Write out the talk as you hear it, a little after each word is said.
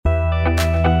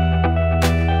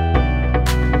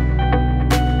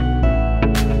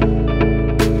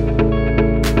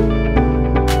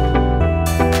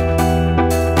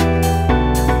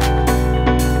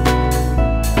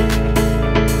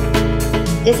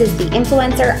is the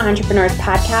Influencer Entrepreneurs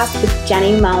Podcast with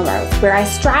Jenny Melrose, where I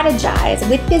strategize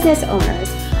with business owners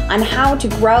on how to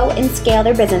grow and scale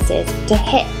their businesses to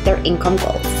hit their income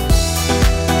goals.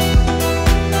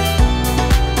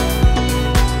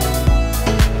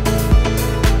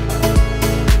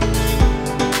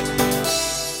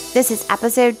 This is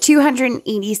episode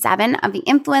 287 of the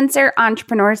Influencer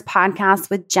Entrepreneurs Podcast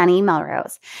with Jenny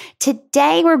Melrose.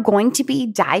 Today, we're going to be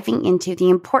diving into the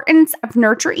importance of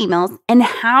nurture emails and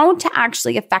how to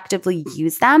actually effectively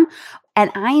use them.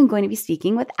 And I am going to be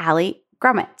speaking with Ali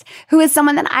Grummet, who is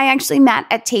someone that I actually met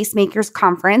at Tastemakers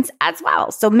Conference as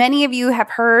well. So many of you have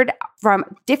heard from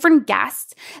different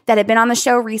guests that have been on the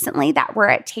show recently that were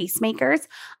at Tastemakers.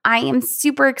 I am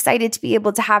super excited to be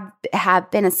able to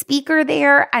have been a speaker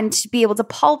there and to be able to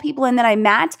pull people in that I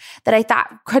met that I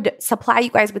thought could supply you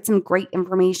guys with some great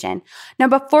information. Now,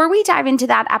 before we dive into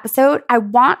that episode, I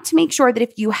want to make sure that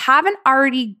if you haven't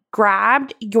already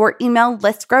grabbed your email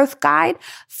list growth guide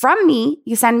from me,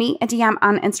 you send me a DM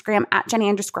on Instagram at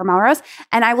Jenny_Melrose,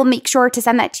 and I will make sure to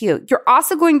send that to you. You're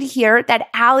also going to hear that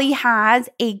Ali has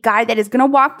a guide that is going to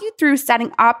walk you through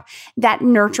setting up that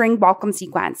nurturing welcome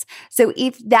sequence. So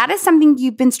if that is something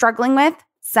you've been struggling with,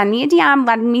 send me a DM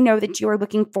letting me know that you are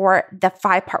looking for the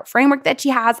 5-part framework that she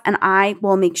has, and I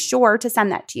will make sure to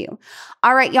send that to you.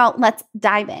 All right, y'all, let's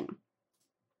dive in.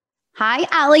 Hi,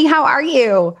 Ali. How are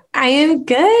you? I am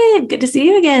good. Good to see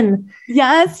you again.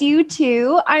 Yes, you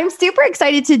too. I'm super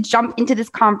excited to jump into this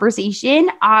conversation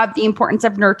of the importance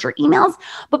of nurture emails.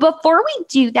 But before we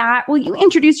do that, will you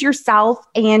introduce yourself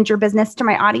and your business to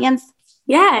my audience?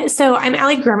 Yeah. So I'm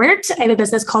Ali Grummet. I have a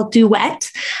business called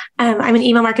Duet. I'm an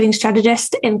email marketing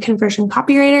strategist and conversion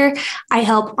copywriter. I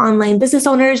help online business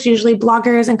owners, usually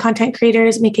bloggers and content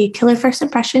creators, make a killer first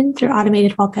impression through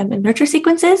automated welcome and nurture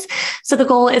sequences. So the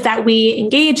goal is that we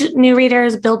engage new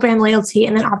readers, build brand loyalty,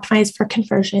 and then optimize for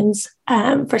conversions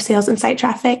for sales and site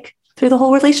traffic through the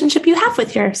whole relationship you have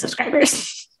with your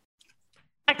subscribers.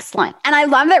 Excellent. And I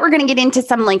love that we're going to get into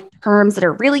some terms that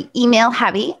are really email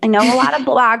heavy. I know a lot of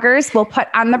bloggers will put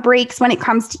on the brakes when it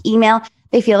comes to email.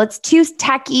 They feel it's too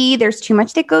techy. There's too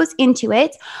much that goes into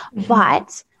it.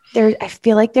 But I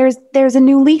feel like there's a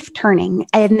new leaf turning,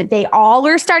 and they all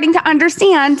are starting to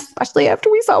understand, especially after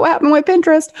we saw what happened with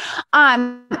Pinterest,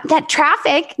 that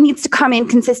traffic needs to come in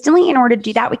consistently. In order to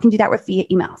do that, we can do that with via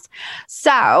emails.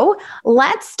 So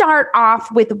let's start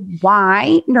off with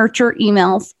why nurture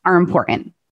emails are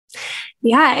important.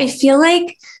 Yeah, I feel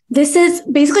like this is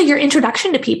basically your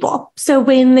introduction to people. So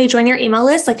when they join your email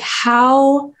list,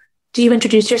 how do you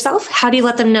introduce yourself? How do you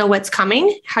let them know what's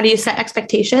coming? How do you set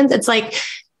expectations? It's like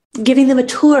giving them a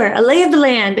tour, a lay of the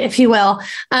land, if you will.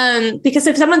 Because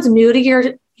if someone's new to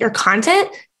your content,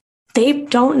 they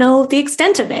don't know the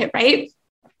extent of it, right?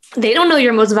 They don't know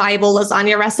your most valuable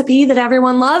lasagna recipe that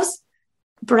everyone loves.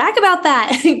 Brag about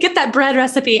that. Get that bread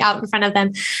recipe out in front of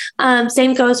them.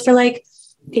 Same goes for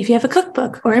if you have a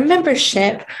cookbook or a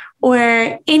membership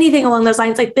or anything along those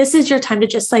lines. This is your time to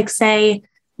just say,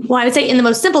 well, I would say in the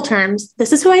most simple terms,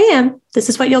 this is who I am. This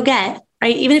is what you'll get,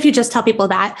 right? Even if you just tell people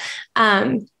that,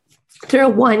 through a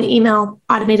one email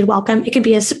automated welcome, it can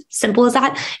be as simple as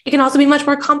that. It can also be much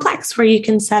more complex, where you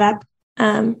can set up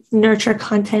nurture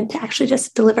content to actually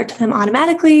just deliver to them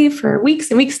automatically for weeks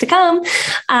and weeks to come.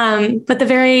 But the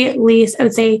very least, I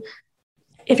would say,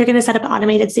 if you're going to set up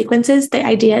automated sequences, the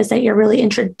idea is that you're really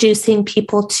introducing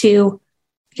people to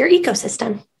your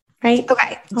ecosystem, right?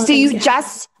 Okay. So you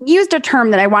just used a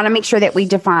term that I want to make sure that we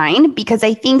define, because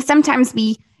I think sometimes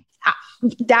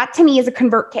that to me is a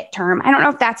ConvertKit term. I don't know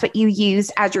if that's what you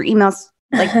use as your emails.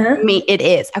 It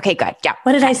is. Okay, good. Yeah.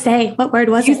 What did I say? What word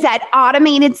was it? You said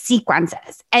automated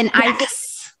sequences. And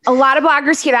yes. A lot of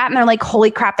bloggers hear that and they're like, holy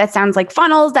crap, that sounds like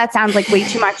funnels. That sounds like way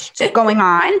too much going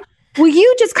on. Will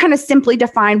you just kind of simply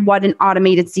define what an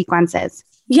automated sequence is?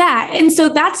 Yeah. And so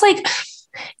that's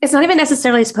it's not even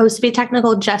necessarily supposed to be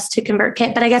technical just to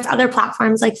ConvertKit, but I guess other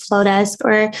platforms like Flowdesk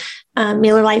or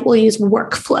MailerLite will use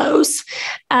workflows.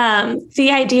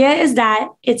 The idea is that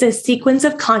it's a sequence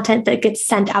of content that gets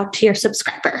sent out to your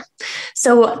subscriber.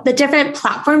 So the different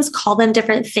platforms call them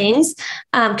different things.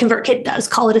 ConvertKit does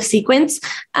call it a sequence,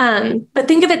 but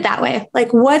think of it that way.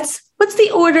 What's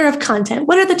the order of content?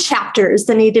 What are the chapters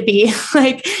that need to be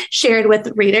shared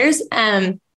with readers?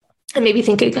 And maybe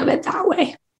thinking of it that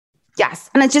way. Yes.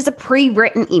 And it's just a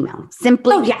pre-written email.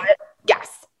 Simply. Oh, yeah. Yes.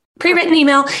 Pre-written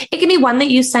email. It can be one that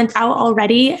you sent out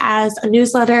already as a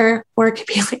newsletter, or it could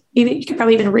be you could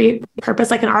probably even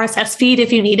repurpose an RSS feed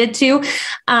if you needed to.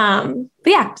 But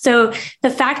yeah, so the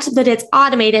fact that it's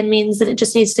automated means that it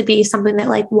just needs to be something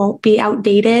that won't be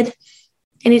outdated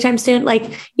anytime soon.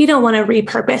 Like you don't want to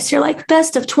repurpose your like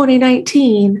best of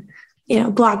 2019,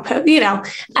 blog post,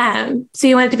 so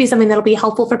you want it to be something that'll be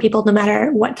helpful for people no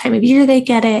matter what time of year they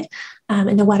get it,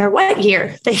 and no matter what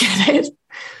year they get it.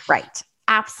 Right.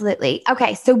 Absolutely.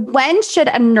 Okay. So when should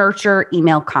a nurture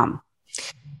email come?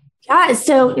 Yeah.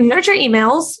 So nurture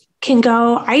emails can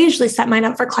go, I usually set mine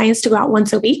up for clients to go out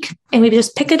once a week, and maybe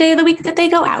just pick a day of the week that they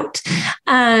go out.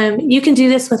 You can do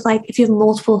this with like, if you have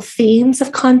multiple themes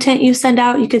of content you send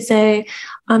out, you could say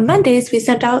on Mondays, we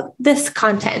sent out this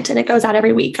content and it goes out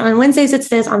every week. On Wednesdays, it's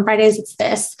this. On Fridays, it's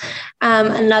this.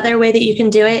 Another way that you can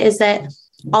do it is that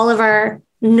all of our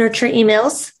nurture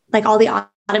emails, like all the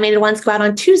automated ones, go out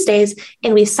on Tuesdays,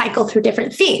 and we cycle through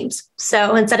different themes.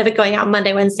 So instead of it going out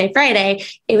Monday, Wednesday, Friday,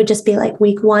 it would just be like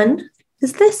week 1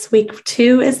 is this, week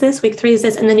 2 is this, week 3 is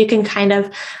this. And then you can kind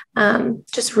of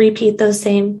just repeat those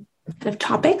same kind of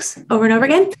topics over and over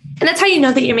again. And that's how you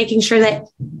know that you're making sure that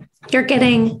you're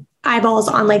getting eyeballs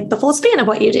on like the full span of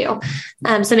what you do.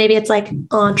 So maybe it's like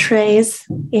entrees,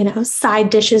 side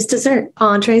dishes, dessert,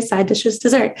 entrees, side dishes,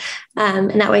 dessert.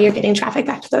 And that way you're getting traffic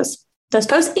back to those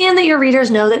posts, and that your readers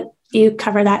know that you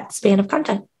cover that span of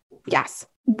content. Yes.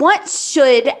 What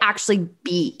should actually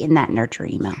be in that nurture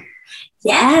email?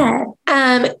 Yeah.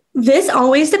 This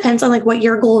always depends on like what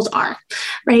your goals are,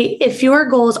 right? If your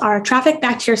goals are traffic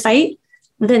back to your site,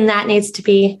 then that needs to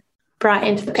be brought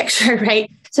into the picture, right?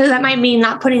 So that might mean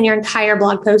not putting your entire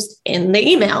blog post in the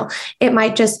email. It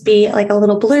might just be like a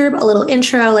little blurb, a little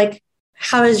intro, like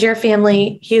how does your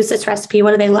family use this recipe?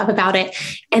 What do they love about it?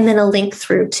 And then a link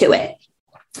through to it.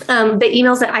 The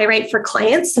emails that I write for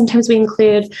clients, sometimes we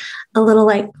include a little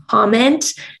like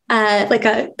comment,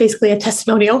 like basically a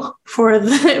testimonial for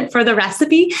the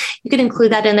recipe. You could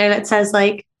include that in there that says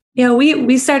like,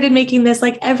 we started making this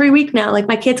like every week now, like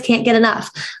my kids can't get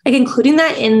enough. Like including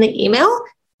that in the email,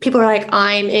 people are like,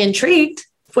 I'm intrigued.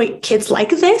 Wait, kids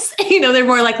like this? They're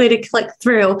more likely to click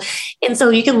through. And so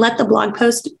you can let the blog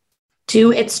post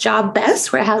do its job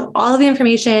best, where it has all of the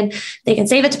information. They can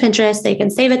save it to Pinterest. They can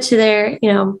save it to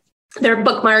their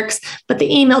bookmarks, but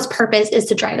the email's purpose is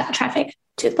to drive that traffic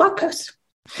to the blog post.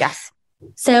 Yes.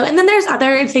 So, and then there's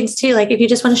other things too. Like if you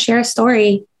just want to share a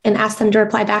story and ask them to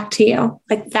reply back to you,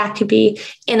 like that could be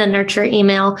in a nurture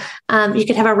email. You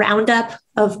could have a roundup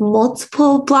of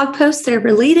multiple blog posts that are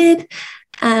related.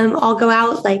 All go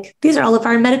out like, these are all of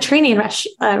our Mediterranean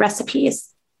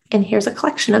recipes, and here's a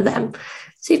collection of them.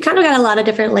 So you've kind of got a lot of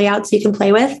different layouts you can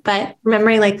play with, but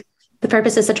remembering like the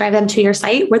purpose is to drive them to your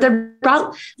site where they're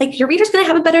brought, like your reader's going to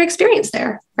have a better experience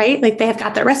there, right? Like they have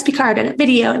got their recipe card and a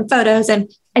video and photos.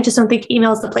 And I just don't think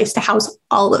email is the place to house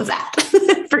all of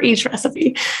that for each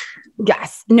recipe.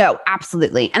 Yes, no,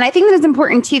 absolutely. And I think that it's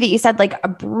important too, that you said like a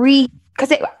brief,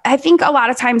 because I think a lot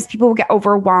of times people will get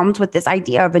overwhelmed with this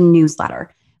idea of a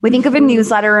newsletter. We think of a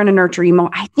newsletter and a nurture email.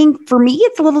 I think for me,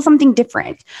 it's a little something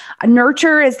different. A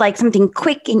nurture is like something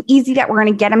quick and easy that we're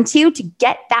going to get them to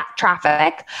get that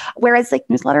traffic. Whereas like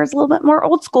newsletter is a little bit more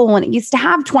old school, and it used to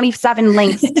have 27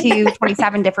 links to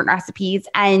 27 different recipes,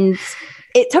 and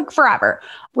it took forever.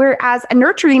 Whereas a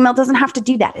nurture email doesn't have to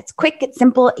do that. It's quick, it's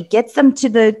simple, it gets them to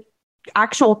the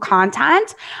actual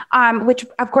content, which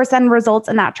of course then results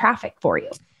in that traffic for you.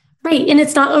 Right. And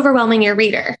it's not overwhelming your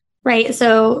reader. Right.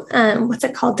 So what's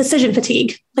it called? Decision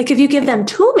fatigue. Like if you give them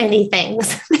too many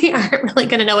things, they aren't really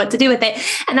going to know what to do with it.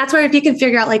 And that's where if you can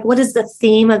figure out like, what is the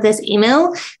theme of this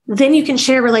email, then you can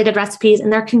share related recipes,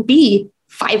 and there can be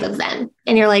 5 of them.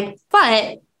 And you're like,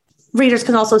 but readers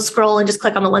can also scroll and just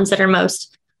click on the ones that are most,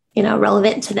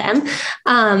 relevant to them.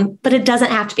 But it doesn't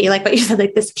have to be like what you said,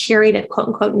 like this curated quote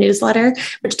unquote newsletter,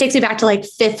 which takes me back to like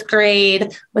 5th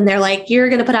grade when they're like, you're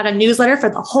going to put out a newsletter for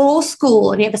the whole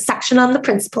school. And you have a section on the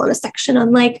principal and a section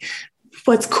on like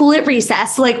what's cool at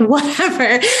recess, like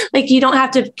whatever. Like you don't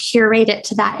have to curate it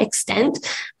to that extent.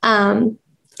 And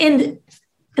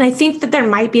I think that there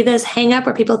might be this hang up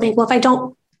where people think, well, if I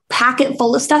don't pack it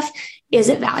full of stuff, is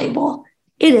it valuable?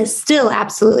 It is still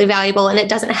absolutely valuable. And it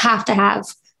doesn't have to have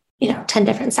 10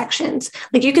 different sections.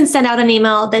 Like you can send out an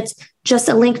email that's just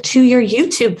a link to your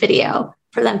YouTube video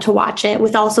for them to watch it,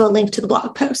 with also a link to the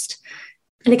blog post.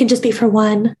 And it can just be for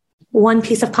one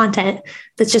piece of content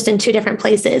that's just in 2 different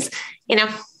places, and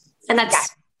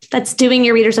that's doing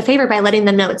your readers a favor by letting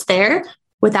them know it's there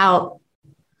without,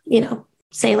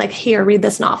 saying like, here, read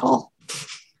this novel.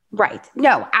 Right.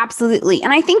 No, absolutely.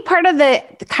 And I think part of the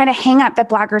kind of hang up that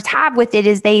bloggers have with it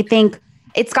is they think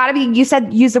it's got to be, you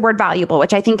said, use the word valuable,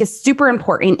 which I think is super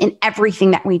important in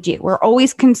everything that we do. We're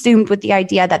always consumed with the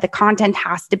idea that the content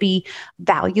has to be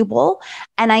valuable.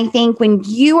 And I think when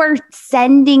you are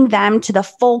sending them to the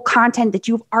full content that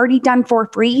you've already done for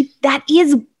free, that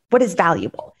is what is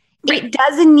valuable. It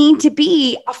doesn't need to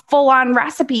be a full-on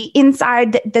recipe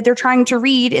inside that they're trying to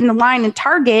read in the line in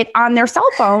Target on their cell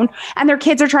phone, and their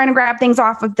kids are trying to grab things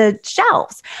off of the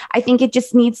shelves. I think it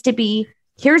just needs to be,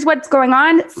 here's what's going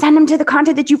on. Send them to the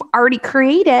content that you've already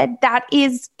created that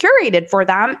is curated for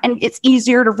them, and it's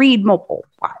easier to read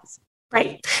mobile-wise.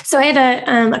 Right. So I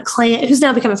had a client who's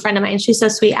now become a friend of mine. She's so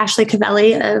sweet, Ashley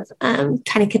Cavelli of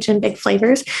Tiny Kitchen Big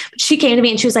Flavors. But she came to me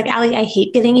and she was like, Allie, I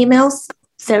hate getting emails.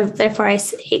 So therefore I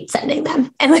hate sending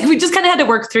them. And like, we just kind of had to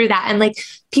work through that. And like,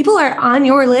 people are on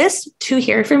your list to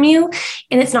hear from you.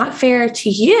 And it's not fair to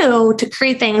you to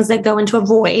create things that go into a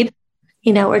void,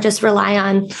 or just rely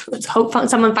on, let's hope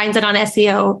someone finds it on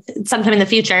SEO sometime in the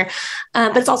future.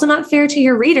 But it's also not fair to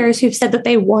your readers who've said that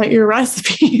they want your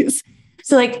recipes.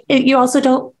 So like, it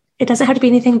doesn't have to be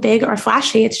anything big or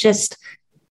flashy. It's just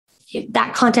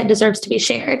that content deserves to be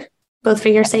shared, both for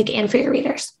your sake and for your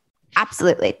readers.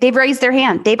 Absolutely. They've raised their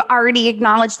hand. They've already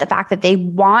acknowledged the fact that they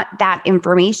want that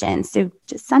information. So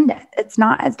just send it. It's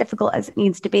not as difficult as it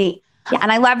needs to be. Yeah.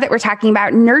 And I love that we're talking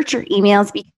about nurture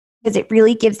emails because it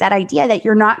really gives that idea that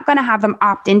you're not going to have them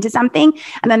opt into something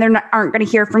and then aren't going to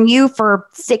hear from you for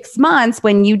 6 months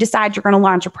when you decide you're going to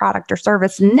launch a product or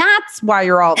service. And that's why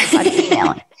you're all of a sudden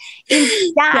emailing.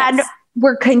 Instead,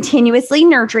 we're continuously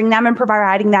nurturing them and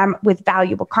providing them with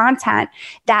valuable content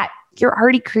that you're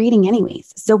already creating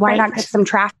anyways. So why not get some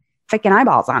traffic and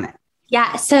eyeballs on it?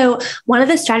 Yeah. So one of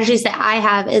the strategies that I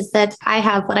have is that I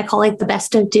have what I call like the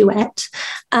best of duet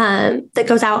that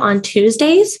goes out on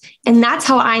Tuesdays. And that's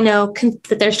how I know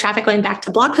that there's traffic going back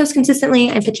to blog posts consistently.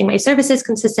 I'm pitching my services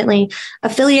consistently.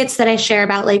 Affiliates that I share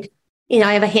about, like,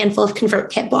 I have a handful of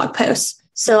ConvertKit blog posts.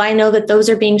 So I know that those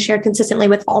are being shared consistently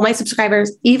with all my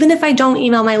subscribers, even if I don't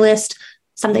email my list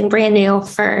something brand new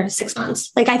for 6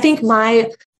 months. Like, I think I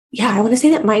want to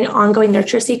say that my ongoing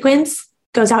nurture sequence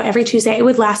goes out every Tuesday. It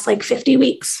would last like 50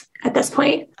 weeks at this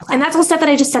point. And that's all stuff that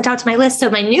I just sent out to my list. So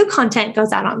my new content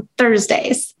goes out on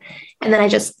Thursdays. And then I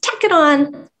just tack it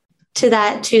on to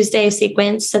that Tuesday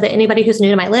sequence so that anybody who's new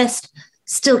to my list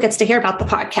still gets to hear about the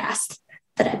podcast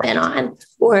that I've been on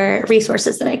or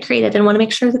resources that I created and want to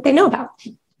make sure that they know about.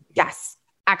 Yes.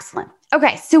 Excellent.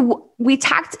 Okay. So we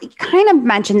kind of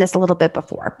mentioned this a little bit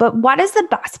before, but what is the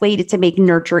best way to make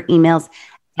nurture emails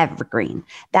evergreen?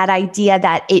 That idea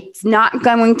that it's not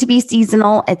going to be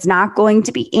seasonal, it's not going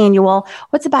to be annual.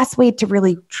 What's the best way to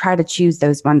really try to choose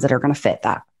those ones that are going to fit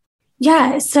that?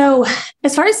 Yeah. So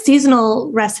as far as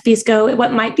seasonal recipes go,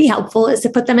 what might be helpful is to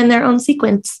put them in their own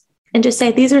sequence and just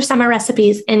say, these are summer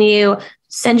recipes, and you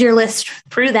send your list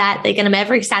through that. They get them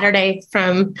every Saturday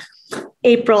from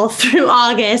April through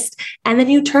August, and then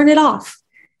you turn it off,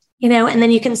 and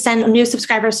then you can send new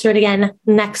subscribers through it again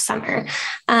next summer.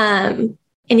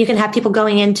 And you can have people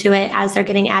going into it as they're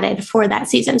getting added for that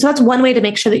season. So that's one way to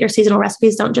make sure that your seasonal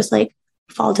recipes don't just like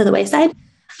fall to the wayside.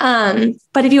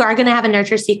 But if you are going to have a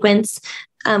nurture sequence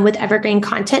with evergreen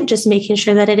content, just making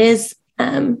sure that it is,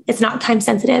 it's not time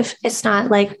sensitive. It's not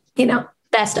like,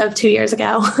 best of 2 years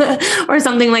ago or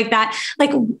something like that.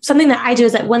 Like, something that I do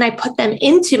is that when I put them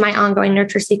into my ongoing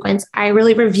nurture sequence, I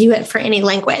really review it for any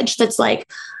language that's like,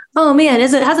 oh man,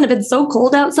 hasn't it been so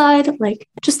cold outside? Like,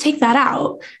 just take that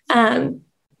out.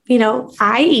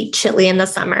 I eat chili in the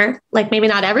summer. Like, maybe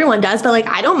not everyone does, but like,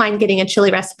 I don't mind getting a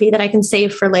chili recipe that I can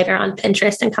save for later on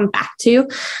Pinterest and come back to.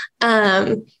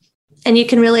 And you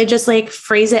can really just like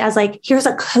phrase it as like, here's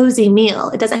a cozy meal.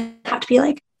 It doesn't have to be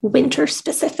like winter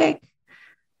specific,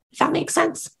 if that makes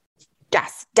sense.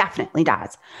 Yes, definitely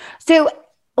does. So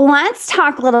let's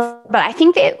talk a little bit. I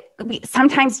think that we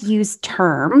sometimes use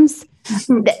terms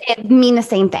that mean the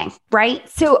same thing, right?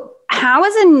 So how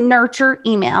is a nurture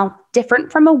email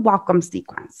different from a welcome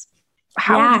sequence?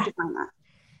 How would you define that?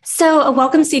 So a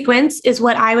welcome sequence is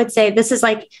what I would say. This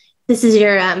is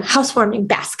your housewarming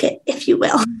basket, if you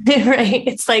will, right?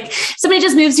 It's like somebody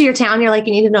just moves to your town. You're like,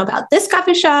 you need to know about this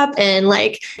coffee shop and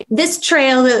like this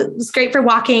trail that's great for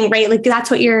walking, right? Like,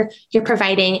 that's what you're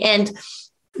providing. And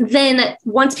then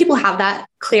once people have that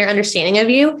clear understanding of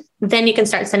you, then you can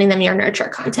start sending them your nurture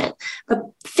content. But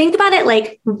think about it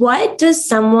like, what does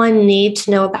someone need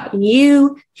to know about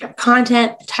you, your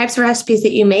content, the types of recipes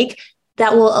that you make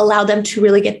that will allow them to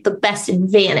really get the best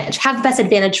advantage, have the best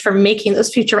advantage for making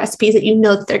those future recipes that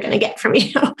that they're going to get from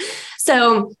you.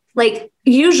 So like,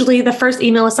 usually the first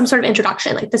email is some sort of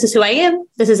introduction. Like, this is who I am.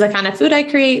 This is the kind of food I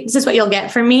create. This is what you'll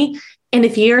get from me. And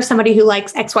if you're somebody who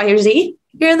likes X, Y, or Z,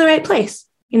 you're in the right place.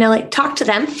 Like, talk to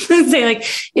them. Say like,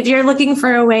 if you're looking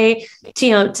for a way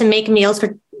to make meals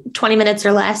for 20 minutes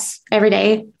or less every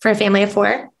day for a family of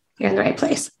 4, you're in the right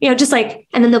place. Just like,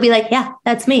 and then they'll be like, yeah,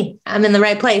 that's me. I'm in the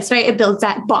right place, right? It builds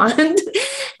that bond.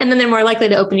 and then they're more likely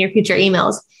to open your future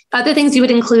emails. Other things you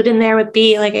would include in there would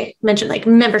be, like I mentioned, like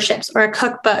memberships or a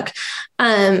cookbook,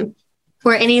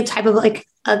 or any type of like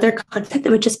other content that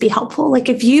would just be helpful. Like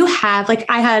if you have, like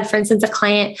I had, for instance, a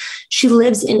client, she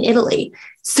lives in Italy.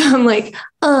 So I'm like,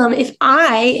 if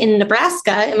I in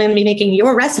Nebraska am going to be making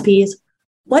your recipes,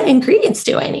 what ingredients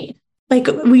do I need? Like,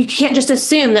 we can't just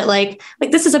assume that like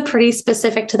this is a pretty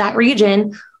specific to that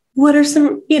region. What are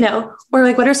some, or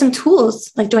like, what are some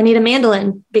tools? Like, do I need a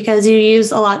mandolin? Because you use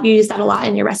that a lot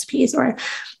in your recipes, or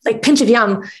like Pinch of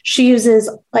Yum. She uses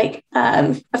like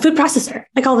a food processor,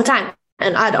 like all the time.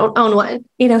 And I don't own one,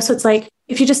 so it's like,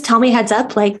 if you just tell me heads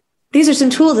up, like, these are some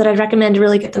tools that I'd recommend to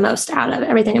really get the most out of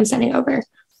everything I'm sending over.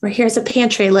 Or here's a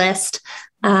pantry list,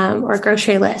 or a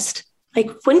grocery list.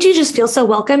 Like, wouldn't you just feel so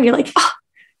welcome? You're like, oh,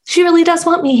 she really does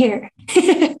want me here.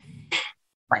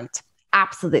 Right.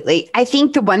 Absolutely. I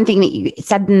think the one thing that you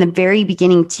said in the very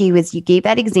beginning too, is you gave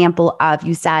that example of,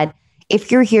 you said, if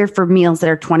you're here for meals that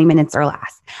are 20 minutes or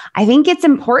less. I think it's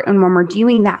important when we're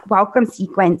doing that welcome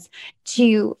sequence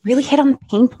to really hit on the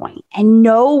pain point and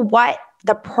know what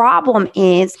the problem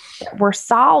is that we're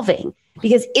solving.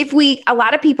 Because a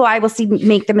lot of people I will see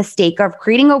make the mistake of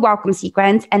creating a welcome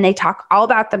sequence, and they talk all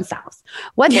about themselves,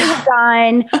 what they've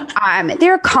done,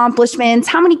 their accomplishments,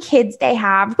 how many kids they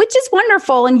have, which is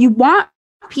wonderful. And you want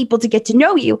people to get to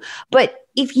know you. But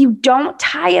if you don't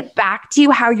tie it back to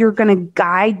how you're going to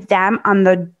guide them on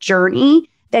the journey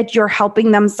that you're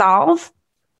helping them solve,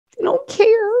 they don't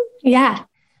care. Yeah.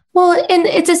 Well, and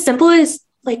it's as simple as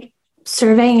like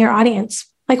surveying your audience.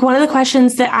 Like, one of the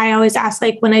questions that I always ask,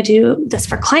 like when I do this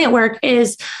for client work,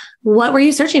 is what were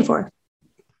you searching for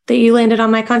that you landed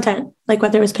on my content? Like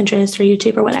whether it was Pinterest or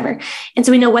YouTube or whatever. And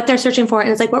so we know what they're searching for.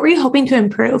 And it's like, what were you hoping to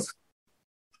improve?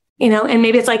 And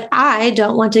maybe it's like, I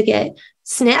don't want to get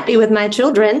snappy with my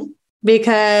children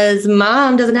because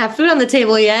mom doesn't have food on the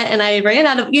table yet. And I ran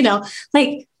out of,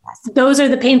 like those are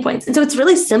the pain points. And so it's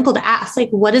really simple to ask, like,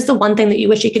 what is the one thing that you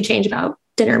wish you could change about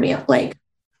dinner meal? Like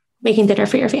making dinner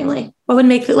for your family. What would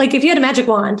make, like, if you had a magic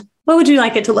wand, what would you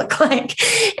like it to look like?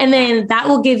 And then that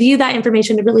will give you that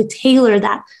information to really tailor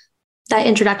that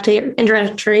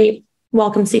introductory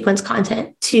welcome sequence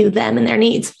content to them and their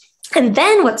needs. And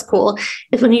then what's cool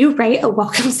is when you write a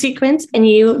welcome sequence and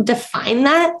you define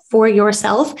that for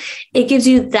yourself, it gives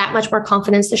you that much more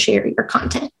confidence to share your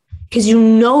content, because you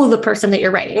know the person that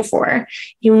you're writing for,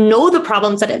 you know the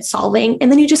problems that it's solving,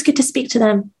 and then you just get to speak to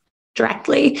them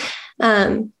directly.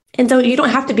 And so you don't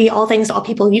have to be all things to all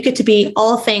people. You get to be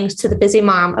all things to the busy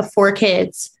mom of 4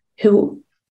 kids who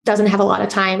doesn't have a lot of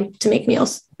time to make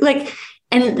meals. Like,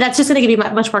 and that's just going to give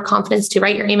you much more confidence to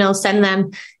write your emails, send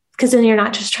them, because then you're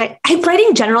not just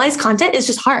writing generalized content is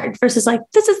just hard versus like,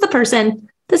 this is the person,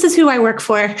 this is who I work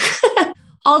for.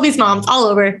 All these moms all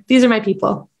over. These are my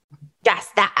people.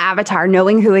 Yes, that avatar,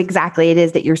 knowing who exactly it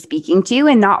is that you're speaking to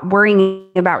and not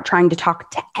worrying about trying to talk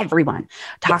to everyone.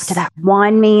 Talk to that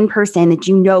one main person that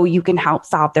you can help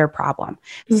solve their problem.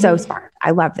 Mm-hmm. So smart. I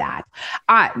love that.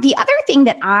 The other thing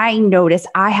that I notice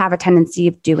I have a tendency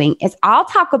of doing is I'll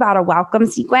talk about a welcome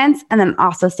sequence and then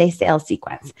also say sales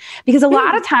sequence. Because a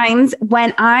lot of times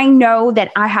when I know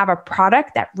that I have a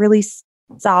product that really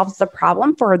solves the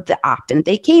problem for the opt-in.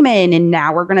 They came in and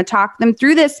now we're going to talk them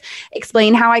through this,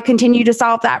 explain how I continue to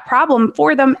solve that problem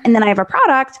for them. And then I have a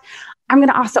product. I'm going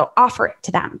to also offer it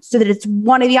to them so that it's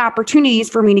one of the opportunities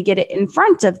for me to get it in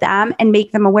front of them and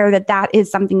make them aware that that is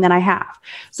something that I have.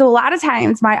 So a lot of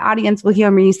times my audience will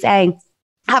hear me say,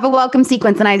 have a welcome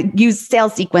sequence, and I use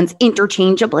sales sequence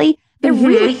interchangeably. They're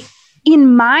really,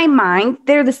 in my mind,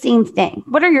 they're the same thing.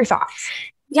 What are your thoughts?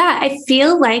 Yeah, I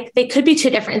feel like they could be 2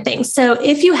 different things. So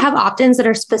if you have opt-ins that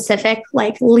are specific,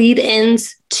 like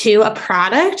lead-ins to a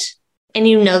product, and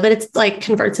you know that it's like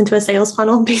converts into a sales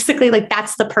funnel, basically, like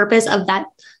that's the purpose of that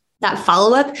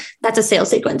follow-up, that's a sales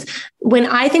sequence. When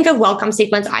I think of welcome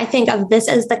sequence, I think of this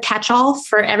as the catch-all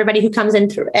for everybody who comes in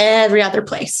through every other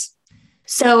place.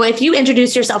 So if you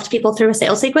introduce yourself to people through a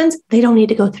sales sequence, they don't need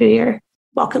to go through your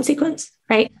welcome sequence,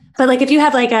 right? But like if you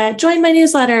have like a join my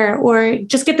newsletter or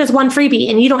just get this one freebie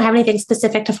and you don't have anything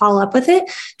specific to follow up with it,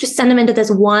 just send them into this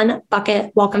one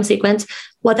bucket welcome sequence.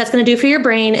 What that's going to do for your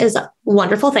brain is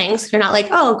wonderful things. You're not like,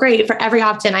 oh, great, for every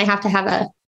opt-in, I have to have a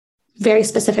very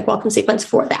specific welcome sequence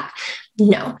for that.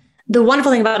 No. The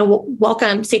wonderful thing about a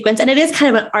welcome sequence, and it is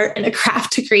kind of an art and a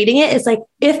craft to creating it, is like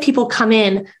if people come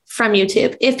in from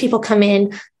YouTube, if people come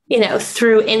in,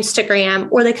 through Instagram,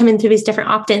 or they come in through these different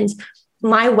opt-ins,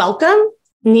 my welcome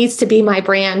needs to be my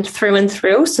brand through and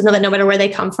through. So that no matter where they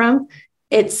come from,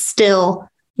 it's still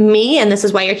me. And this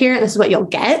is why you're here. And this is what you'll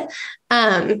get.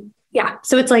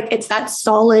 So it's like, it's that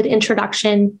solid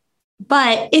introduction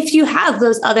But if you have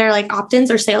those other like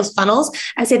opt-ins or sales funnels,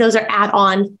 I say those are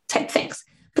add-on type things.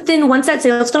 But then once that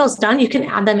sales funnel is done, you can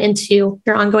add them into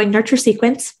your ongoing nurture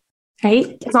sequence,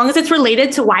 right? As long as it's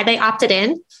related to why they opted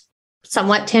in,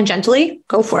 somewhat tangentially,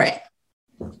 go for it.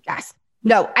 Yes.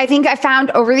 No, I think I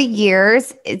found over the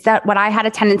years is that what I had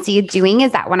a tendency of doing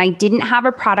is that when I didn't have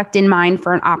a product in mind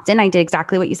for an opt-in, I did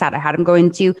exactly what you said. I had them go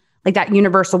into like that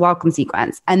universal welcome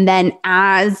sequence. And then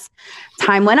as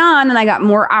time went on and I got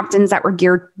more opt-ins that were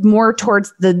geared more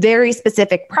towards the very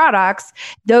specific products,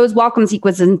 those welcome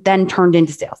sequences then turned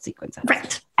into sales sequences.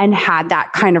 Right. And had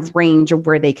that kind of range of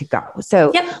where they could go.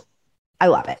 So I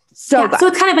love it. So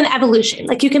it's kind of an evolution.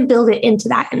 Like you can build it into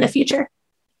that in the future.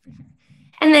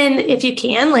 And then if you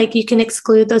can, like you can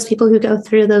exclude those people who go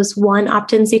through those one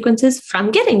opt-in sequences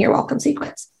from getting your welcome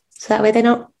sequence. So that way they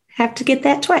don't have to get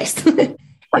that twice.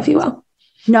 If you will.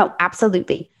 No,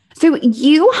 absolutely. So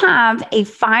you have a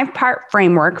 5-part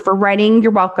framework for writing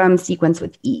your welcome sequence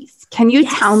with ease. Can you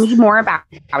tell me more about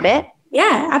it?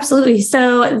 Yeah, absolutely.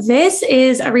 So this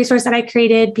is a resource that I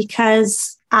created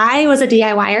because I was a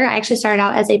DIYer. I actually started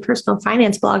out as a personal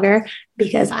finance blogger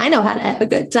because I know how to have a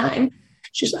good time.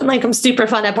 I'm super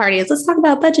fun at parties. Let's talk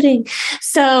about budgeting.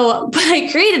 But I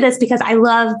created this because I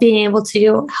love being able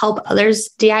to help others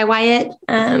DIY it.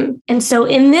 And so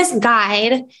in this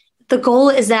guide, the goal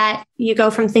is that you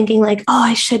go from thinking like, oh,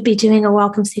 I should be doing a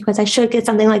welcome sequence. I should get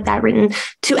something like that written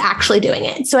to actually doing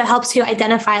it. So it helps you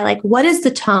identify like, what is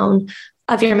the tone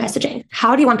of your messaging?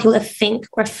 How do you want people to think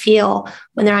or feel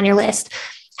when they're on your list?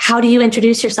 How do you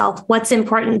introduce yourself? What's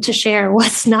important to share?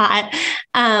 What's not?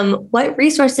 What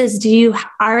resources do you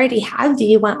already have? Do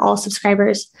you want all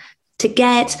subscribers to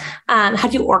get? How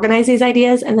do you organize these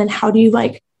ideas? And then how do you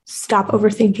like stop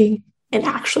overthinking and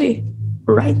actually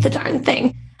write the darn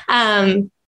thing?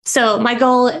 So my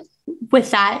goal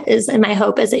with that is, and my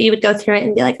hope is that you would go through it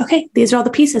and be like, okay, these are all the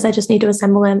pieces. I just need to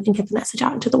assemble them and get the message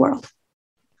out into the world.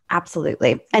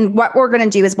 Absolutely. And what we're going to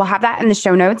do is we'll have that in the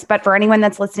show notes. But for anyone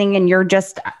that's listening and you're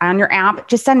just on your app,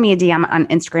 just send me a DM on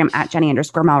Instagram at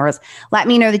Jenny_Melrose. Let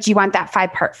me know that you want that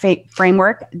 5-part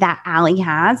framework that Allie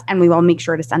has, and we will make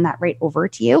sure to send that right over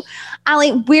to you.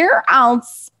 Allie, where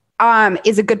else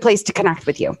is a good place to connect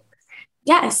with you?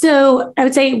 Yeah. So I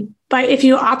would say, but if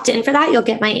you opt in for that, you'll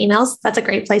get my emails. That's a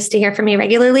great place to hear from me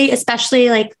regularly, especially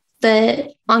like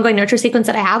the ongoing nurture sequence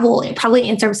that I have will probably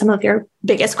answer some of your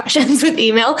biggest questions with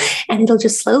email, and it'll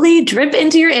just slowly drip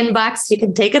into your inbox. You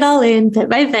can take it all in bit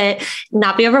by bit,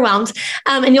 not be overwhelmed.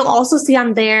 And you'll also see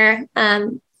on there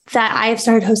that I have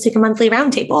started hosting a monthly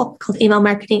roundtable called Email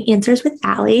Marketing Answers with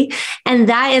Allie. And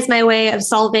that is my way of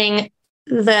solving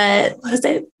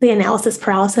the analysis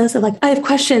paralysis of like, I have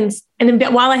questions. And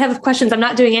then while I have questions, I'm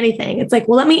not doing anything. It's like,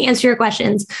 well, let me answer your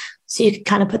questions so you can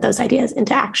kind of put those ideas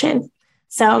into action.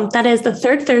 So that is the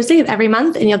third Thursday of every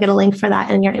month, and you'll get a link for that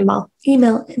in your email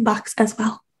inbox as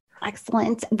well.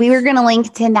 Excellent. We were going to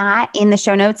link to that in the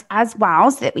show notes as well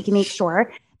so that we can make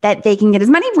sure that they can get as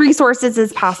many resources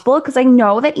as possible, because I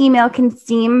know that email can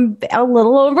seem a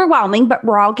little overwhelming, but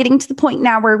we're all getting to the point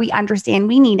now where we understand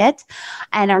we need it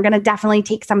and are going to definitely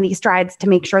take some of these strides to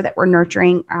make sure that we're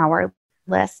nurturing our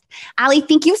list. Allie,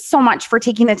 thank you so much for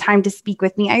taking the time to speak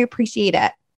with me. I appreciate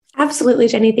it. Absolutely,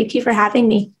 Jenny. Thank you for having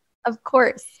me. Of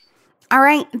course. All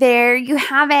right, there you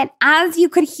have it. As you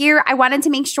could hear, I wanted to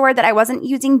make sure that I wasn't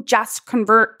using just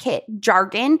ConvertKit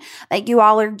jargon that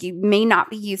you may not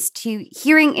be used to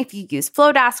hearing if you use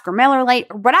Flowdesk or MailerLite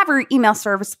or whatever email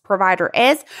service provider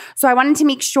is. So I wanted to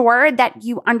make sure that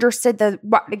you understood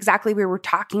what exactly we were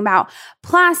talking about.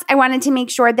 Plus, I wanted to make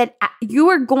sure that you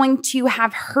are going to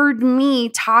have heard me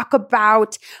talk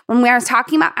about, when I was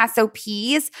talking about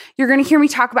SOPs, you're going to hear me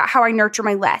talk about how I nurture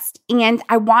my list. And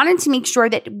I wanted to make sure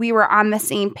that we were on the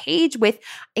same page with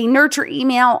a nurture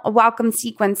email, a welcome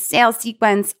sequence, sales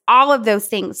sequence, all of those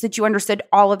things, that you understood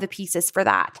all of the pieces for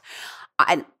that.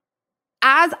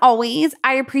 As always,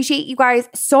 I appreciate you guys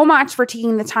so much for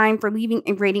taking the time for leaving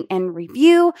a rating and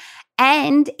review.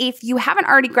 And if you haven't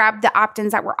already grabbed the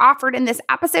opt-ins that were offered in this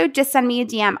episode, just send me a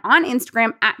DM on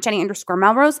Instagram at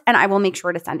Jenny_Melrose, and I will make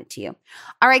sure to send it to you.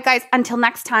 All right, guys, until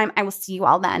next time, I will see you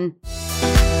all then.